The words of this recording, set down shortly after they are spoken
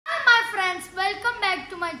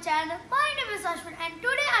my channel. My name is Aswin and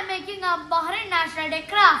today I am making a Bahrain National Day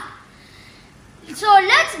craft. So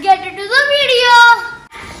let's get into the video.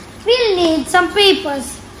 We'll need some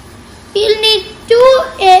papers. We'll need two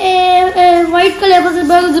white color papers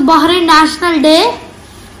because it's Bahrain National Day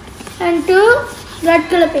and two red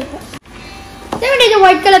color paper. Then we need a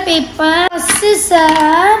white color paper, a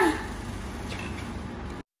scissor,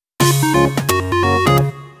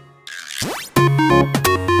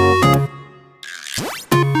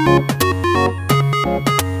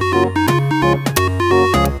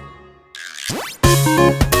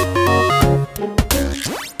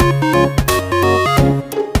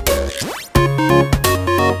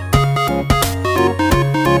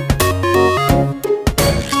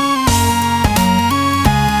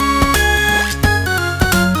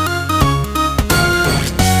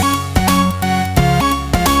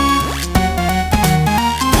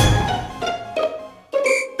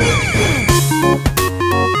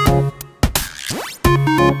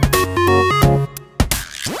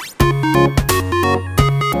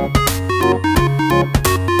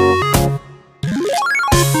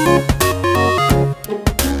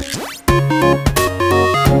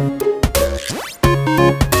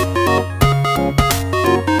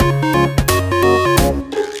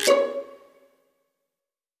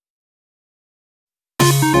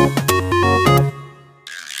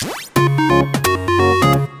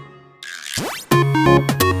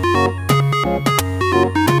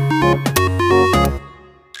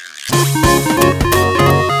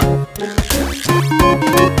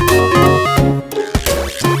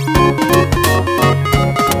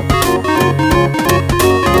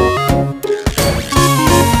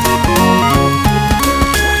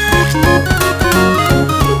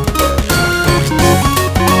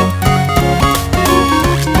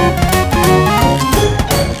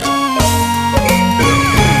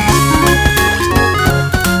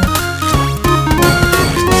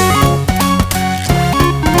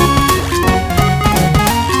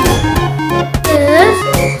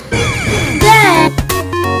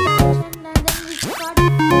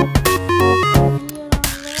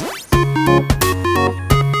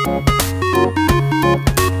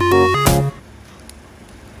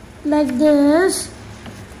 like this.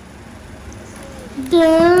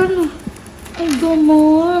 Then I'll go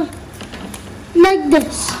more like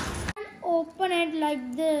this. And open it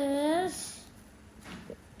like this.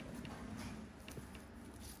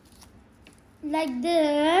 Like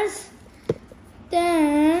this.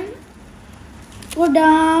 Then go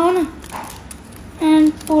down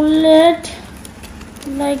and pull it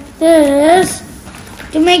like this.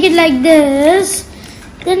 To make it like this.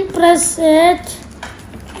 Then press it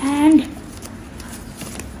and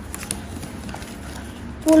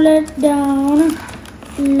pull it down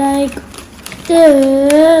like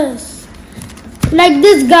this. Like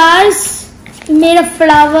this, guys. We made a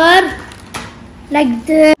flower like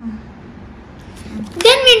this.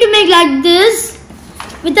 Then we need to make like this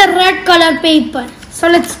with a red color paper. So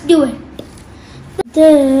let's do it.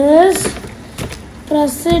 This,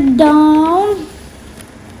 press it down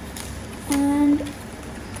and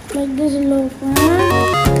like this will open.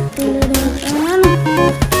 Pull it open.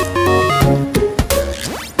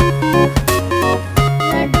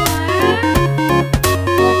 Red one.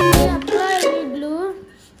 Then we apply glue.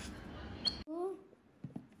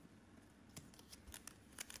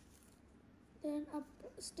 Then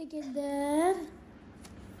stick it there.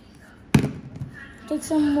 Take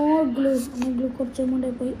some more glue.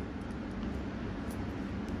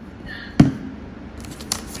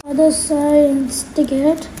 Other side and stick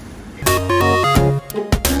it.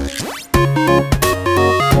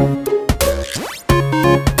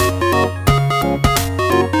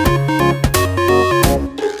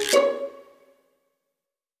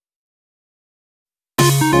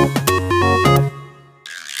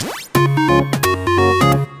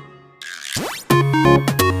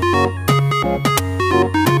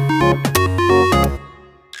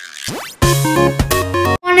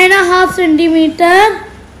 One and a half centimeter.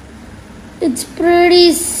 It's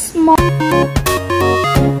pretty small.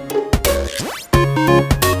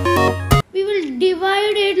 We will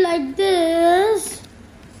divide it like this.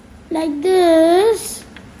 Like this.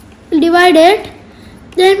 We'll divide it.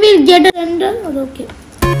 Then we'll get a center. Okay.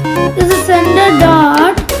 This is a center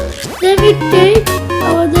dot. Then we take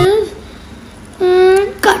our this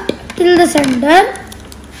and cut till the center.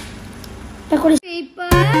 Paper.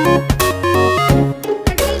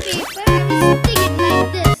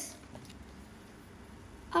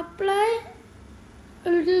 Apply a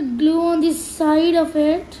little glue on the side of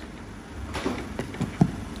it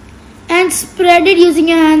and spread it using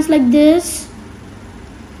your hands like this.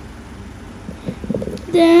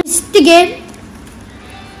 Then stick it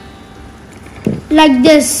like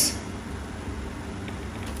this.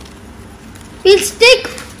 We'll stick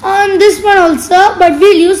on this one also, but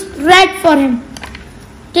we'll use red for him.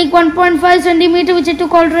 Take 1.5 centimeter, which I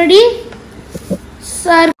took already.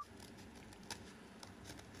 Sir,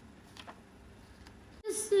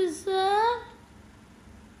 this is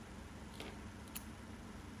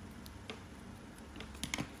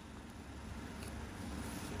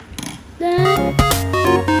then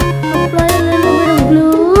apply a little bit of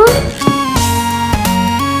glue.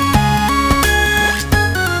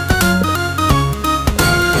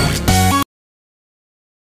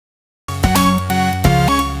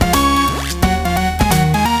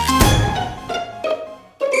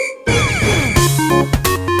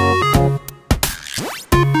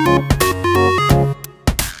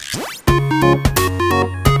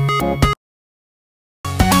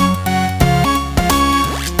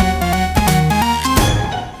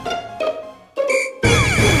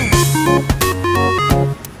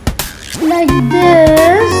 Like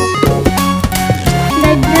this,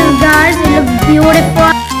 guys, it looks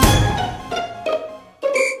beautiful.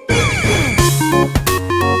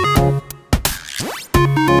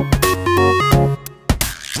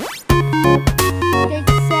 Take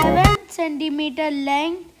 7 centimeter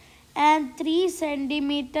length and 3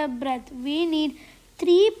 centimeter breadth. We need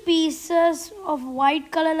 3 pieces of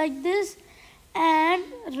white color like this and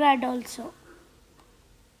red also.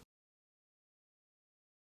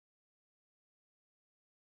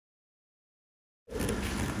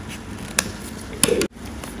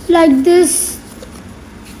 Like this,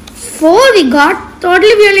 4 we got.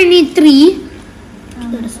 Totally we only need 3.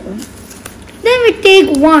 Then we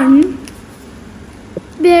take 1,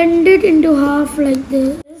 bend it into half like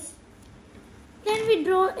this. Then we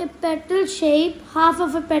draw a petal shape, half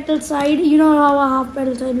of a petal side. You know how a half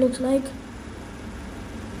petal side looks like.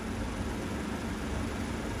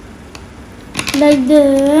 Like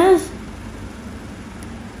this.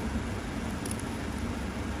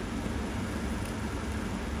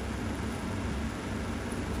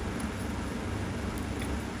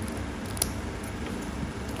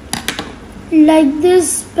 Like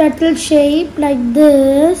this petal shape, like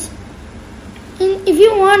this. And if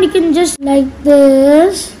you want, you can just like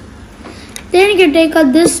this. Then you can take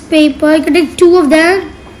out this paper. You can take 2 of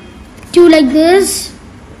them, 2 like this.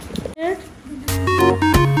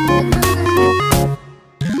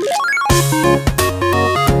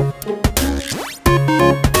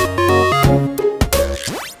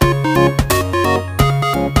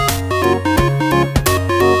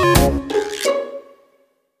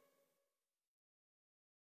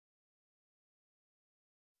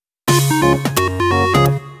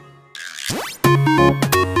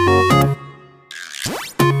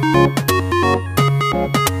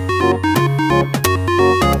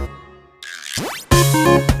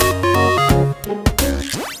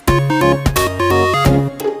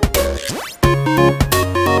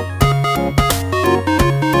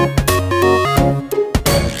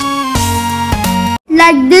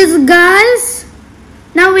 Like this, guys.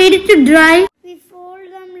 Now wait it to dry. We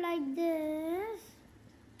fold them like this.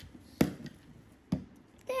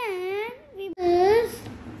 Then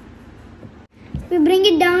we bring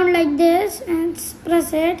it down like this and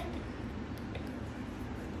press it.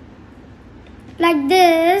 Like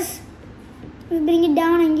this. We bring it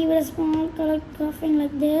down and give it a small color cuffing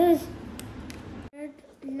like this.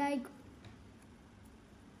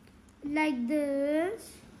 Like this.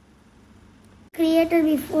 Created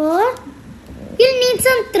before. You'll need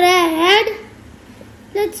some thread.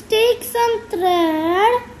 Let's take some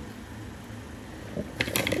thread.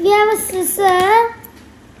 We have a scissor.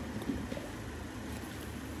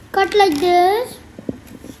 Cut like this.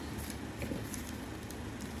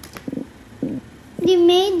 We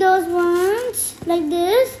made those ones like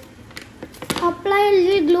this. Apply a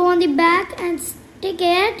little glue on the back and stick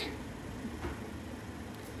it.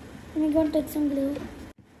 We're going to take some glue.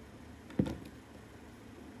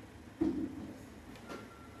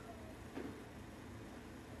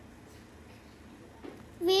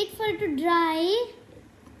 Wait for it to dry.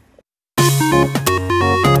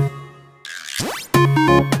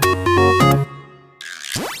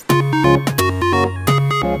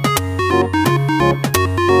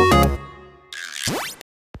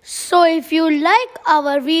 So if you like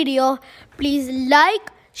our video, please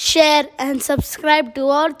like, share and subscribe to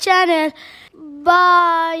our channel.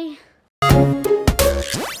 Bye.